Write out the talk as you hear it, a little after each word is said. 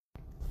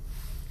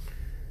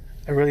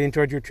I really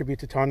enjoyed your tribute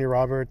to Tanya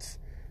Roberts.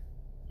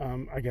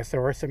 I guess there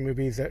were some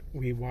movies that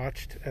we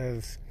watched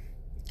as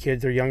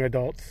kids or young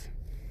adults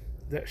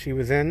that she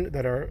was in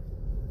that are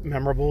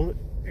memorable,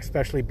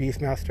 especially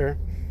Beastmaster.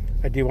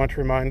 I do want to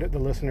remind the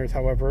listeners,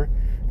 however,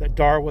 that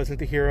Dar wasn't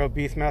the hero of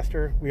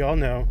Beastmaster. We all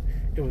know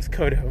it was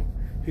Kodo,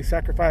 who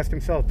sacrificed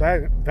himself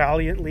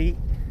valiantly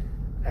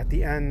at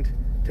the end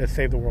to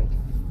save the world.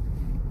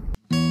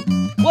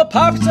 Well,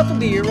 pop yourself a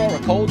beer or a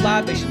cold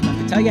libation. Let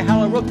me tell you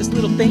how I wrote this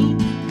little theme.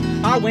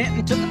 I went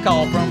and took a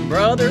call from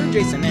brother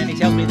Jason, and he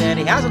tells me that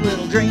he has a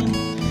little dream.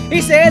 He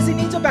says he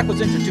needs a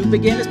backwards intro to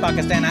begin his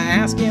podcast, and I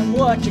ask him,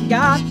 what you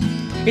got?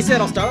 He said,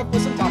 I'll start off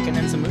with some talking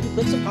and some moody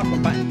clips of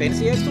popcorn fighting,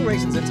 fantasy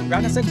explorations, and some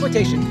groundness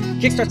exploitation,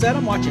 kickstarts that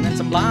I'm watching, and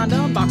some blind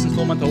unboxings,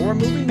 full month horror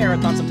movie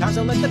marathon. Sometimes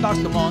I let the dogs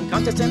come on,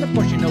 contests, and of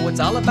course you know it's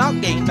all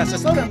about games. Faster,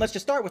 slow down, let's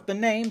just start with the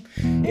name.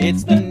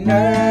 It's the Nerds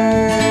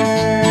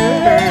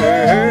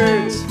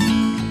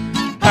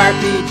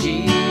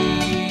RPG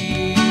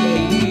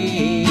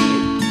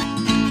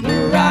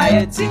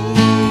Variety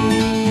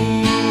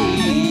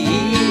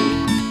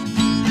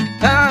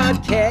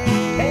Podcast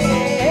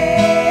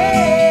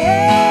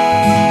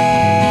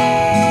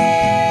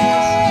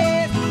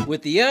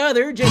with the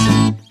other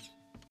Jason.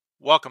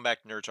 Welcome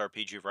back to Nerds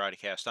RPG Variety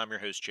Cast. I'm your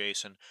host,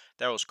 Jason.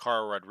 That was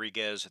Carl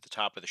Rodriguez at the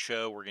top of the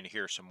show. We're going to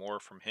hear some more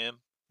from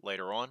him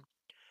later on.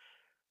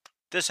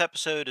 This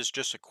episode is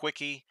just a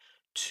quickie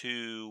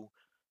to,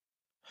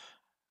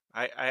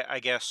 I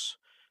guess,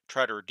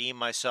 try to redeem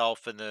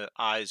myself in the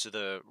eyes of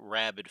the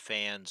rabid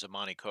fans of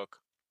Monte Cook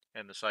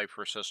and the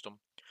Cypher system.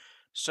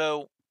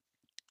 So,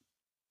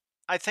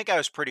 I think I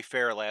was pretty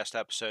fair last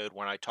episode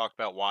when I talked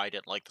about why I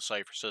didn't like the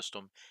Cypher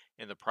system,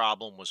 and the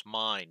problem was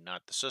mine,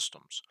 not the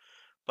system's.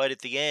 But at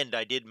the end,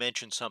 I did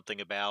mention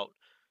something about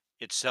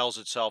it sells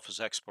itself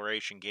as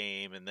exploration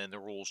game, and then the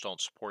rules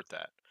don't support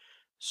that.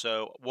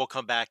 So we'll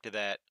come back to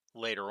that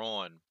later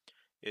on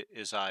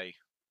as I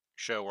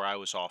show where I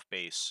was off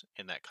base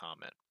in that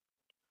comment.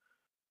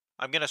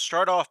 I'm going to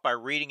start off by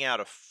reading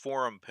out a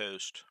forum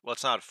post. Well,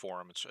 it's not a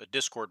forum, it's a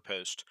Discord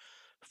post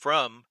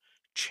from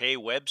Che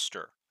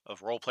Webster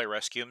of Roleplay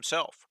Rescue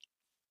himself.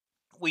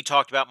 We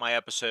talked about my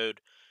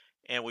episode,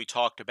 and we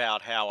talked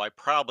about how I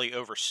probably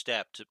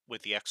overstepped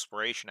with the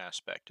exploration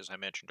aspect, as I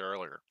mentioned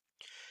earlier.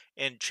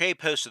 And Che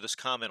posted this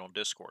comment on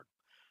Discord.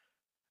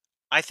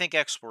 I think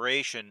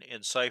exploration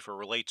in Cypher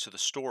relates to the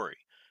story,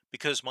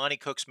 because Monte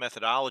Cook's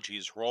methodology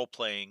is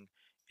role-playing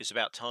is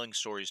about telling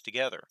stories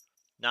together,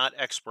 not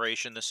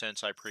exploration in the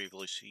sense I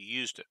previously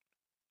used it,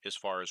 as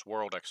far as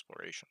world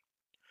exploration.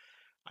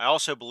 I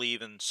also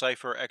believe in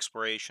Cypher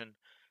exploration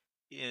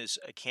is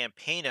a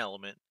campaign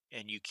element,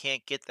 and you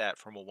can't get that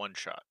from a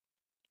one-shot.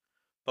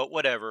 But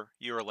whatever,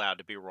 you're allowed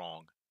to be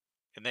wrong.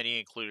 And then he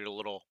included a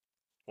little,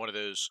 one of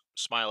those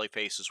smiley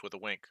faces with a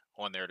wink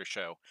on there to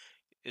show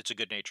it's a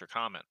good-natured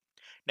comment.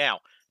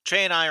 Now,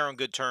 Che and I are on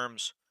good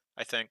terms,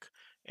 I think,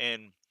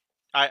 and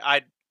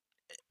I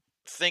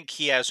think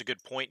he has a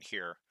good point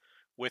here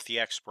with the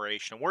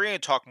exploration. We're going to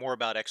talk more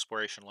about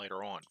exploration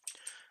later on.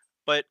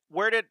 But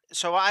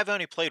so I've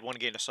only played one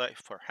game of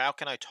Cypher. How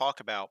can I talk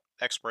about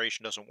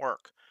exploration doesn't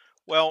work?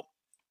 Well,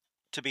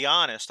 to be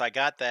honest, I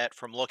got that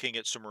from looking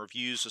at some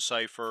reviews of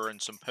Cypher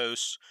and some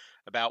posts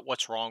about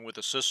what's wrong with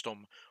the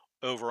system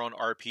over on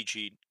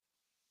RPGNet.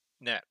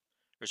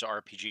 There's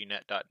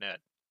rpgnet.net.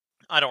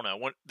 I don't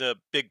know, the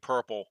big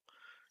purple,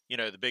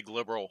 the big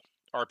liberal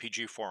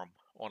RPG forum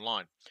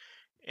online.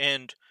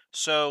 And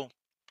so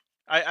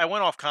I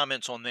went off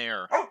comments on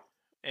there,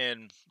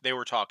 and they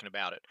were talking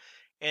about it.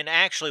 And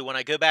actually, when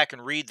I go back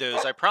and read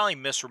those, I probably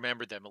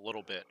misremembered them a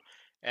little bit,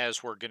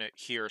 as we're going to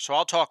hear. So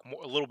I'll talk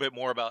a little bit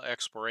more about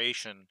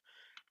exploration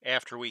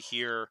after we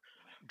hear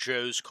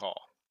Joe's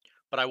call.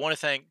 But I want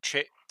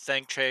to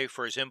thank Che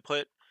for his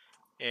input,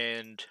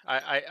 and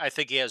I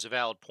think he has a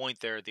valid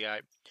point there.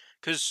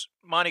 Because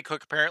Monte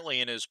Cook apparently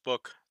in his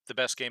book, The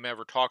Best Game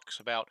Ever, talks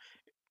about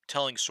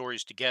telling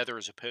stories together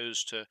as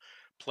opposed to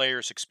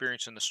players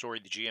experiencing the story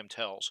the GM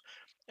tells.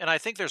 And I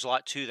think there's a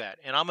lot to that,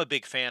 and I'm a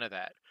big fan of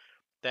that,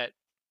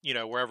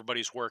 where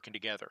everybody's working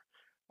together.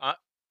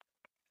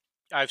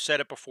 I've said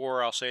it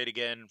before, I'll say it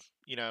again,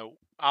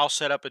 I'll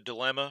set up a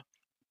dilemma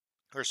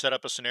or set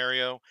up a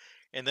scenario,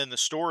 and then the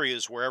story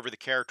is wherever the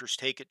characters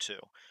take it to,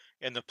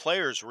 and the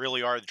players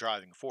really are the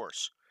driving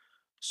force.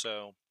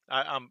 So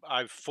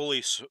I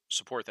fully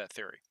support that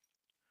theory.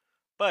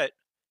 But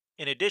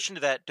in addition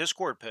to that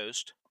Discord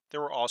post, there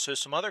were also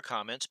some other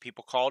comments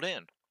people called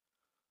in.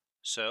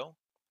 So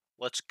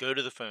let's go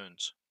to the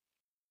phones.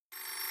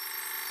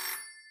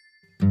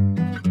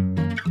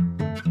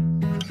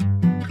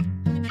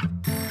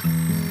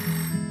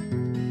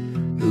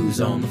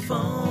 Who's on the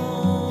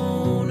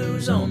phone?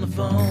 Who's on the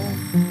phone?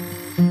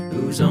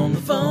 Who's on the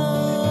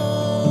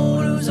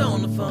phone? Who's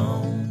on the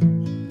phone?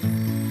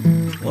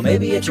 Well,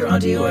 maybe it's your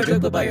auntie or a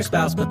joke by your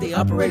spouse, but the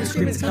operator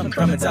screaming is coming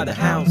from inside the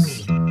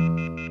house.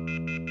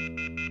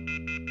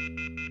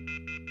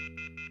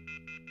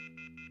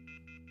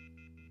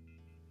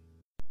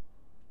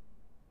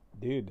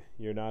 Dude,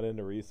 you're not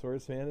into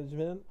resource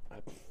management?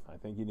 I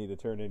think you need to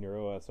turn in your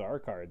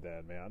OSR card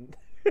then, man.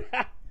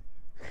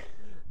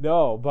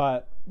 No,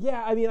 but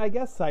yeah, I mean, I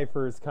guess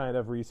Cypher is kind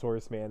of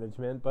resource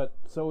management, but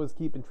so is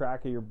keeping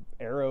track of your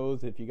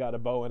arrows if you got a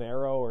bow and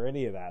arrow or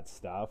any of that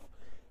stuff.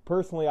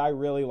 Personally, I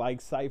really like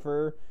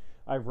Cypher.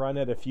 I've run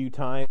it a few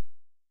times.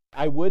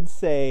 I would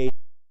say,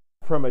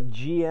 from a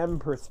GM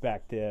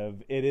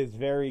perspective, it is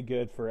very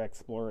good for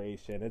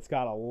exploration. It's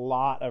got a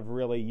lot of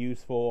really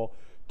useful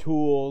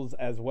tools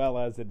as well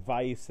as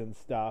advice and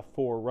stuff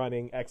for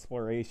running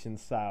exploration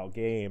style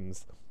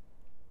games,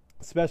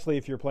 especially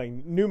if you're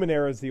playing.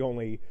 Numenera is the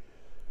only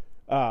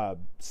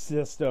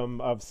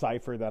system of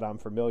Cypher that I'm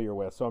familiar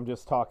with, so I'm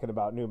just talking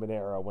about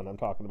Numenera when I'm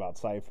talking about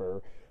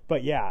Cypher.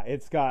 But yeah,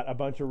 it's got a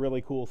bunch of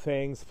really cool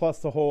things, plus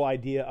the whole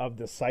idea of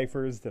the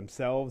ciphers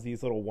themselves,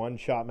 these little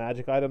one-shot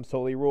magic items,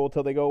 totally rule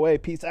till they go away.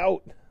 Peace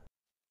out.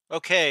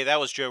 Okay, that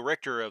was Joe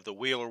Richter of the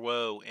Wheeler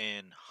Woe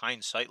and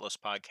Hindsightless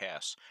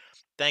podcasts.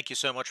 Thank you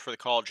so much for the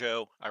call,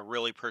 Joe. I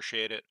really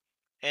appreciate it.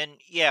 And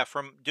yeah,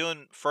 from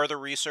doing further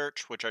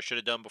research, which I should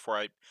have done before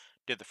I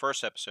did the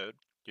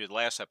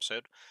last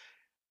episode,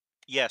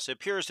 yes, it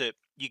appears that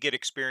you get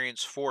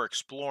experience for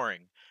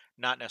exploring,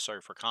 not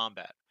necessarily for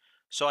combat.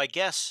 So I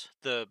guess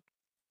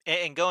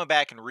and going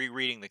back and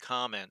rereading the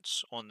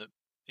comments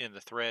in the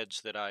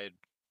threads that I had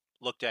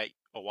looked at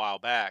a while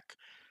back,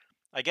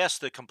 I guess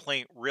the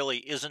complaint really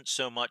isn't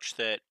so much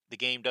that the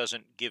game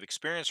doesn't give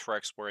experience for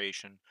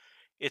exploration,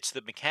 it's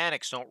the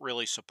mechanics don't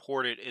really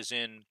support it, as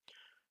in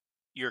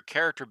your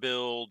character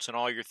builds and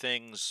all your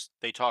things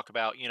they talk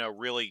about,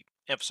 really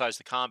emphasize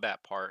the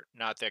combat part,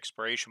 not the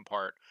exploration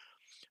part.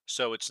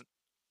 So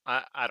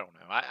I don't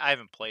know. I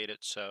haven't played it,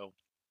 so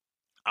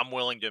I'm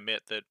willing to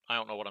admit that I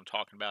don't know what I'm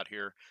talking about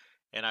here,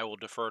 and I will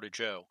defer to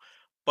Joe.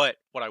 But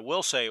what I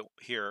will say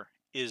here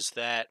is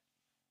that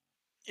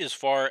as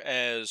far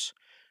as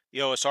the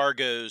OSR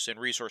goes and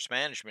resource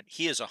management,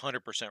 he is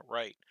 100%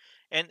 right.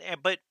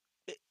 But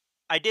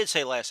I did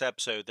say last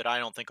episode that I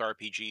don't think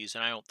RPGs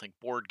and I don't think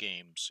board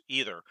games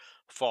either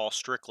fall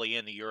strictly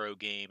in the Euro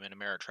game and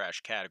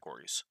Ameritrash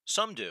categories.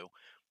 Some do,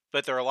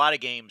 but there are a lot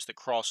of games that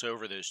cross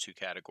over those two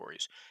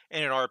categories.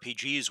 And in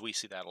RPGs, we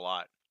see that a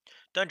lot.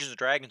 Dungeons &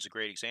 Dragons is a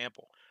great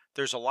example.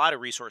 There's a lot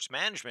of resource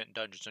management in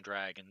Dungeons &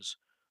 Dragons,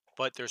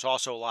 but there's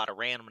also a lot of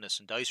randomness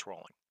and dice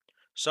rolling.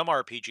 Some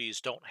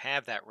RPGs don't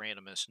have that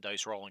randomness and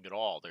dice rolling at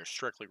all. They're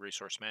strictly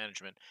resource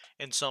management,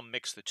 and some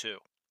mix the two.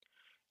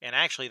 And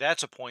actually,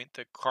 that's a point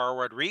that Carl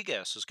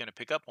Rodriguez is going to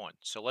pick up on.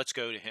 So let's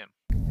go to him.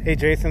 Hey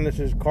Jason, this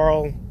is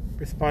Carl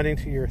responding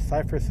to your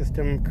Cypher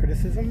system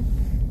criticism.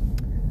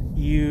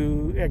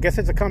 I guess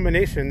it's a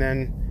combination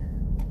then,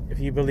 if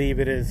you believe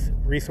it is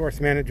resource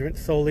management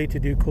solely to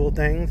do cool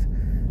things,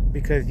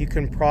 because you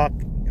can proc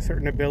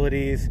certain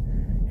abilities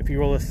if you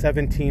roll a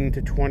 17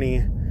 to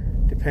 20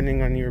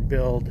 depending on your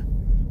build.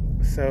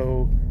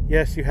 So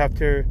yes, you have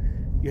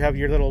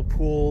your little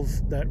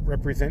pools that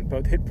represent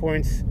both hit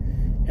points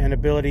and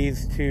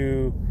abilities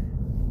to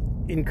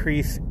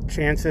increase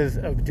chances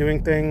of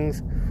doing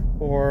things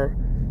or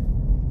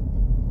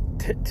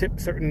tip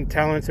certain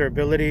talents or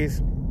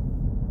abilities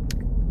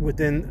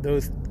within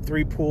those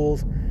three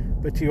pools,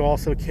 but you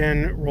also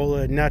can roll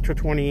a natural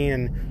 20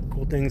 and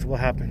cool things will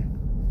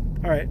happen.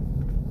 All right,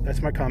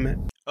 that's my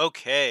comment.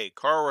 Okay,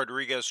 Carl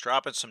Rodriguez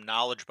dropping some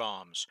knowledge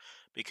bombs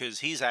because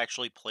he's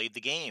actually played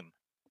the game.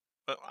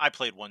 I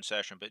played one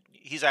session, but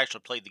he's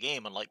actually played the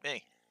game, unlike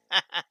me.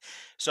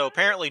 So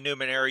apparently,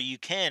 Numenera, you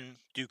can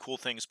do cool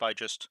things by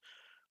just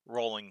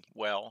rolling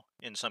well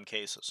in some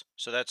cases.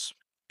 So that's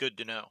good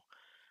to know.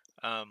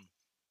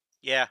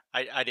 Yeah,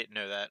 I didn't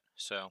know that,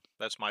 so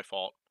that's my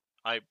fault.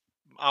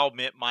 I'll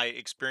admit my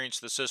experience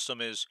of the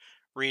system is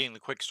reading the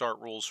quick start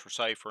rules for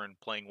Cypher and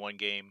playing one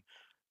game.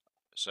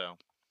 So,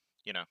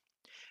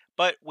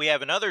 But we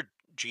have another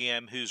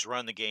GM who's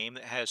run the game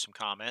that has some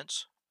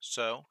comments.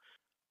 So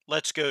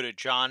let's go to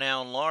John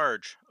Allen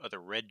Large of the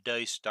Red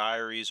Dice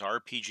Diaries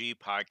RPG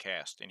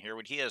podcast and hear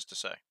what he has to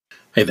say.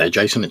 Hey there,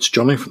 Jason. It's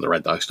Johnny from the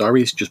Red Dice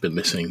Diaries. Just been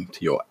listening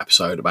to your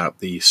episode about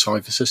the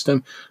Cypher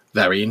system.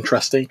 Very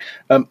interesting.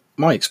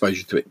 My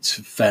exposure to it's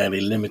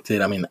fairly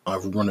limited. I mean,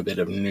 I've run a bit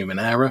of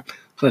Numenera.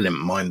 I didn't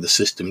mind the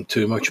system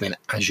too much. I mean,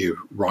 as you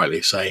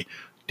rightly say,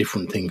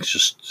 different things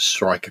just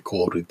strike a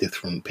chord with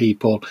different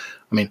people.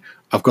 I mean,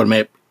 I've got to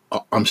admit,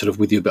 I'm sort of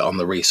with you a bit on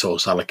the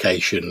resource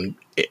allocation.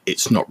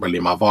 It's not really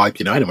my vibe.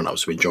 Anyone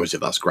else who enjoys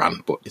it, that's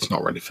grand, but it's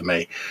not really for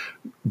me.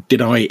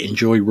 Did I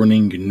enjoy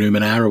running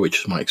Numenera, which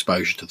is my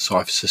exposure to the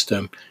Cypher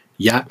system?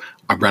 Yeah,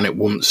 I ran it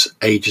once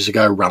ages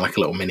ago, ran like a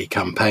little mini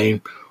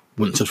campaign.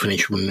 Once I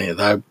finished running it,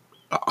 though,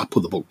 I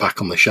put the book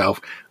back on the shelf,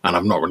 and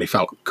I've not really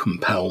felt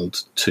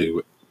compelled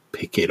to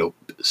pick it up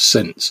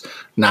since.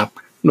 Now,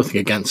 nothing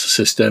against the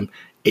system.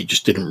 It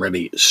just didn't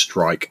really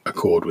strike a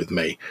chord with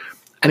me.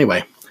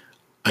 Anyway,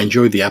 I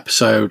enjoyed the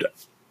episode.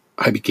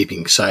 I hope you're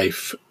keeping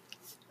safe.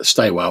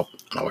 Stay well,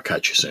 and I will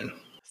catch you soon.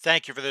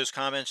 Thank you for those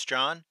comments,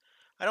 John.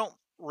 I don't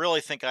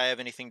really think I have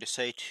anything to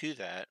say to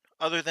that,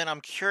 other than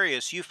I'm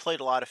curious. You've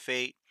played a lot of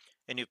Fate,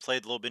 and you've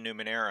played a little bit of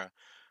Numenera.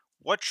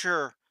 What's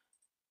your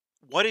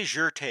what is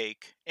your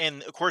take?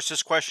 And of course,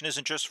 this question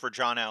isn't just for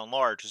John Allen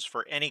Large; it's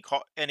for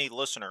any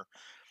listener.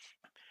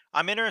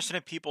 I'm interested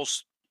in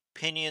people's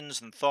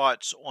opinions and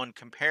thoughts on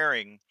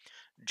comparing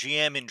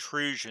GM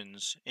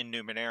intrusions in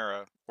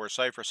Numenera or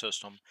Cypher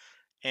System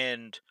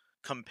and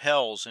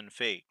compels in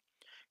Fate.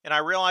 And I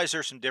realize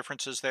there's some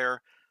differences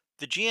there.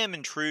 The GM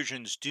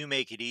intrusions do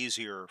make it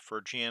easier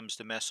for GMs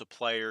to mess with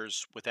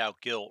players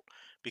without guilt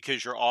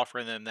because you're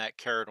offering them that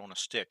carrot on a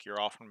stick.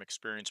 You're offering them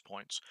experience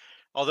points,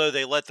 although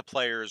they let the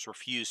players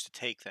refuse to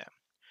take them.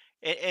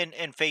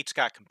 And Fate's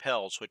got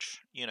compels,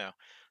 which,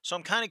 So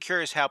I'm kind of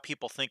curious how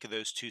people think of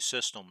those two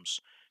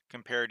systems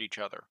compared to each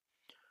other.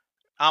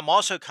 I'm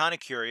also kind of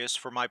curious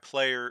for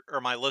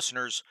my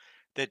listeners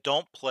that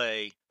don't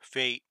play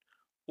Fate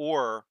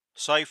or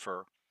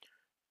Cypher.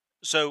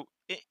 So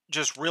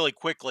just really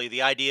quickly,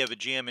 the idea of a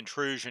GM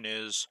intrusion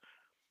is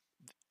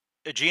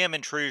a GM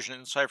intrusion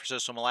in the Cypher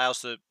System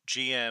allows the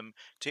GM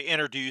to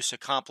introduce a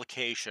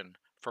complication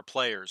for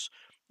players.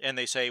 And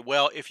they say,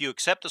 well, if you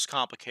accept this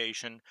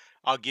complication,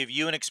 I'll give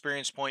you an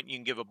experience point, and you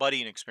can give a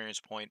buddy an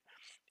experience point.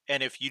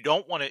 And if you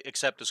don't want to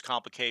accept this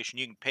complication,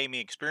 you can pay me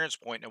an experience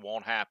point and it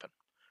won't happen,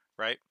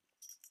 right?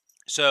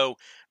 So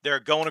they're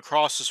going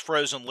across this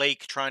frozen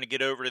lake trying to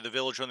get over to the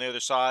village on the other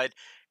side,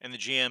 and the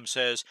GM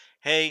says,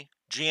 hey,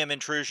 GM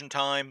intrusion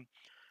time.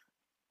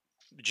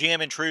 The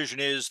GM intrusion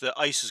is the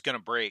ice is going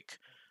to break.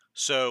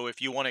 So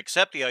if you want to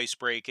accept the ice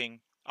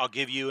breaking, I'll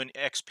give you an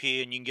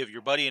XP and you can give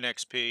your buddy an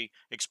XP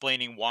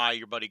explaining why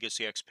your buddy gets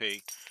the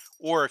XP.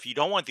 Or if you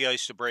don't want the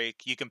ice to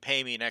break, you can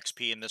pay me an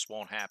XP and this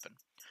won't happen.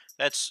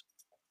 That's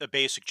a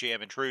basic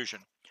GM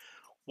intrusion.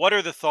 What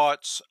are the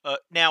thoughts?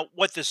 Now,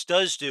 what this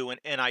does do,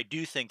 and I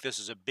do think this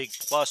is a big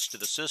plus to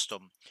the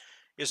system,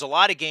 is a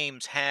lot of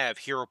games have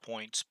hero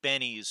points,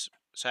 bennies.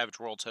 Savage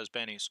Worlds has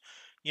bennies,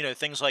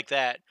 things like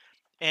that.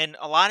 And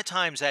a lot of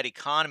times that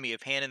economy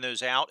of handing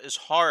those out is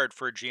hard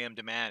for a GM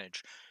to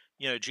manage.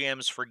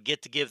 GMs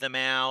forget to give them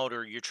out,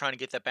 or you're trying to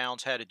get that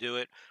balance how to do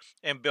it.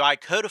 And by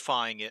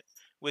codifying it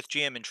with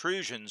GM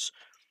intrusions,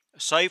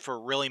 Cypher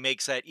really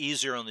makes that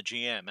easier on the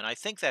GM, and I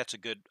think that's a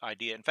good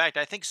idea. In fact,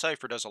 I think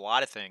Cypher does a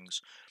lot of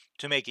things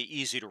to make it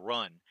easy to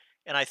run,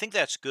 and I think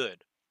that's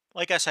good.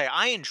 Like I say,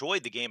 I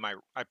enjoyed the game I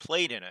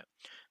played in it.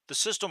 The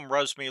system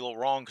rubs me a little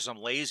wrong because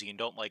I'm lazy and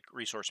don't like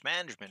resource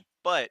management,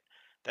 but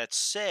that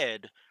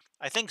said,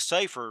 I think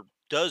Cypher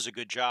does a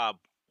good job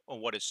on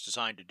what it's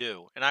designed to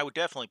do, and I would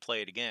definitely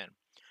play it again.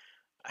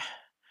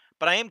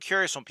 But I am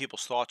curious on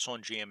people's thoughts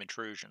on GM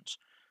intrusions.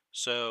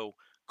 So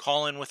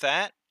call in with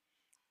that.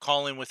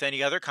 Call in with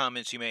any other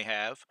comments you may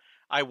have.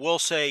 I will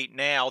say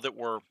now that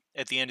we're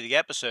at the end of the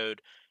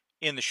episode,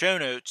 in the show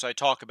notes, I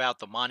talk about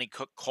the Monte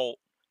Cook cult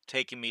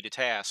taking me to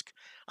task.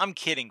 I'm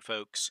kidding,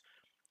 folks.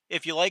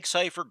 If you like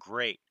Cypher,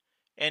 great.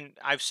 And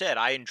I've said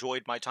I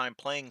enjoyed my time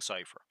playing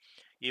Cypher,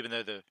 even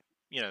though the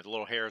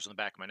little hairs on the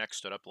back of my neck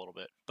stood up a little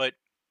bit. But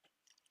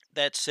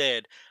that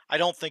said, I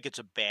don't think it's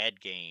a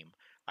bad game.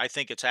 I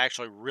think it's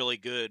actually really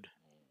good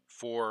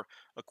for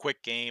a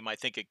quick game. I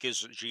think it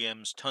gives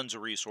GMs tons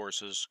of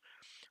resources.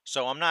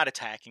 So I'm not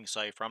attacking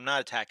Cypher. I'm not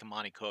attacking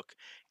Monte Cook.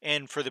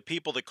 And for the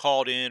people that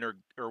called in or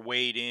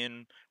weighed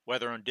in,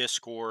 whether on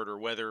Discord or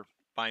whether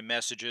by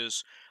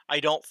messages, I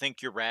don't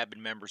think you're rabid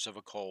members of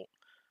a cult.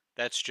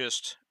 That's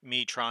just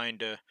me trying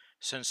to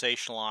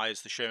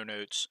sensationalize the show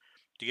notes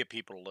to get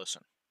people to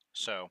listen.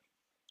 So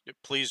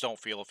please don't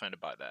feel offended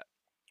by that.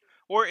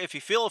 Or if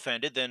you feel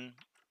offended, then,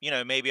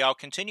 maybe I'll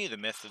continue the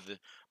myth of the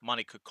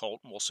Monte Cook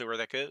cult and we'll see where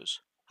that goes.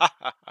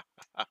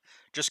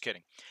 Just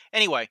kidding.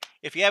 Anyway,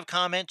 if you have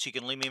comments, you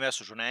can leave me a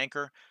message on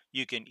Anchor.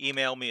 You can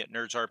email me at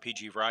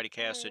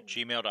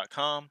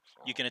nerdsrpgvarietygast@gmail.com.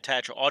 You can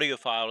attach an audio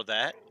file to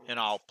that, and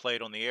I'll play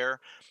it on the air.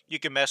 You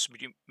can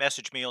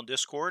message me on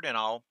Discord, and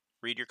I'll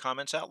read your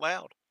comments out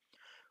loud.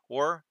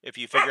 Or if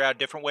you figure out a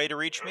different way to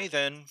reach me,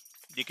 then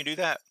you can do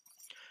that.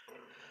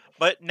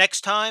 But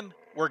next time,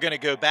 we're going to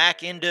go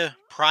back into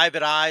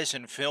Private Eyes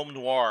and film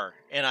noir,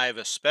 and I have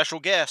a special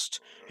guest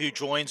who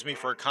joins me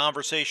for a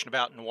conversation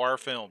about noir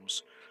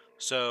films.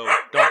 So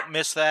don't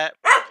miss that.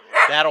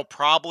 That'll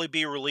probably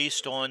be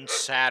released on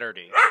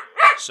Saturday.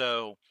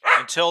 So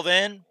until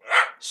then,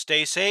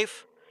 stay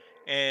safe,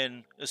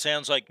 and it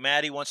sounds like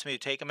Maddie wants me to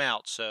take him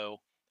out,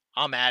 so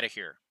I'm out of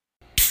here.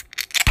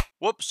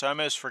 Whoops, I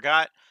almost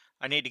forgot.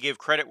 I need to give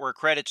credit where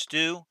credit's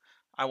due.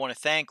 I want to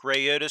thank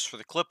Ray Otis for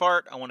the clip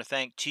art. I want to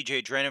thank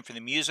TJ Drennan for the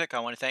music.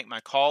 I want to thank my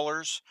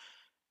callers,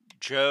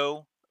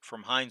 Joe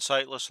from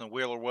Hindsightless and the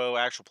Wheeler Woe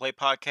Actual Play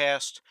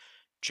Podcast,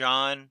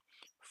 John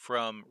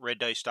from Red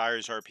Dice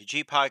Diaries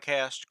RPG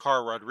Podcast,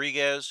 Carl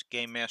Rodriguez,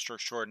 Game Master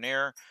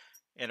Extraordinaire,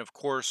 and of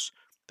course,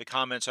 the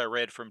comments I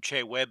read from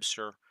Che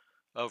Webster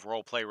of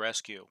Roleplay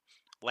Rescue.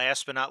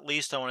 Last but not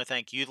least, I want to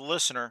thank you, the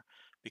listener,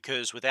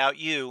 because without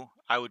you,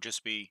 I would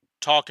just be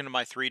talking to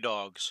my 3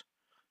 dogs.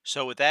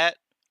 So with that,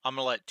 I'm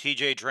going to let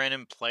TJ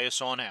Drennan play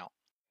us on out.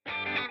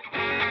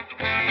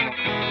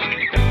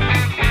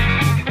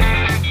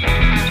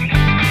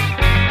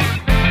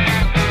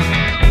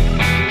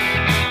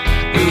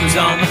 Who's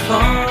on the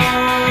phone?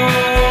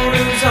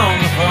 Who's on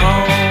the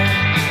phone?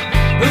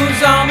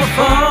 Who's on the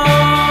phone?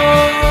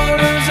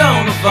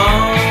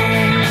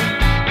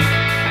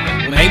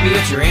 Maybe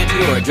it's your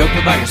auntie or a joke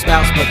about your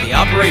spouse, but the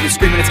operator's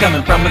screaming it's coming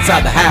from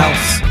inside the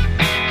house.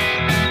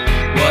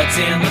 What's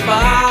in the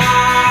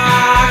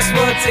box?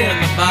 What's in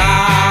the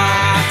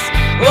box?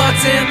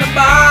 What's in the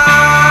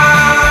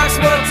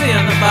box? What's in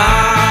the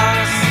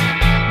box?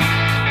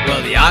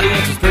 Well, the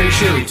audience was pretty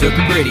sure he took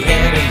a pretty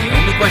head, and the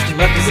only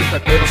question left is if I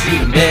could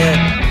shoot him dead.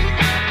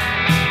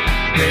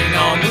 Bring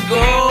on the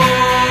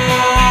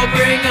gold,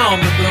 bring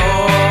on the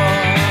gold.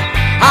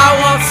 I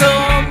want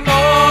some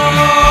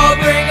more,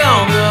 bring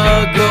on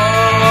the gold.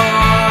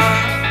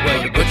 Well,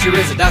 your butcher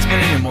is a dustman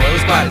and your moil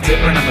is quite a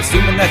tipper, and I'm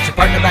assuming that your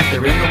partner back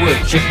there in the wood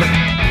chipper.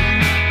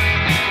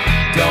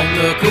 Don't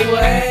look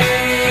away,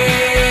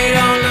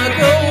 don't look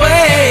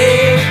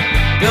away,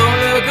 don't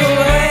look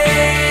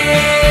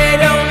away,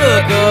 don't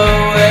look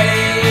away.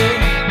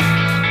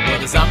 Well,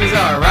 the zombies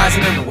are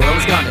rising and the world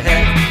has gone to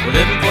heck. We're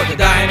living for the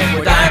dying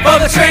and we're dying for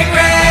the train wreck.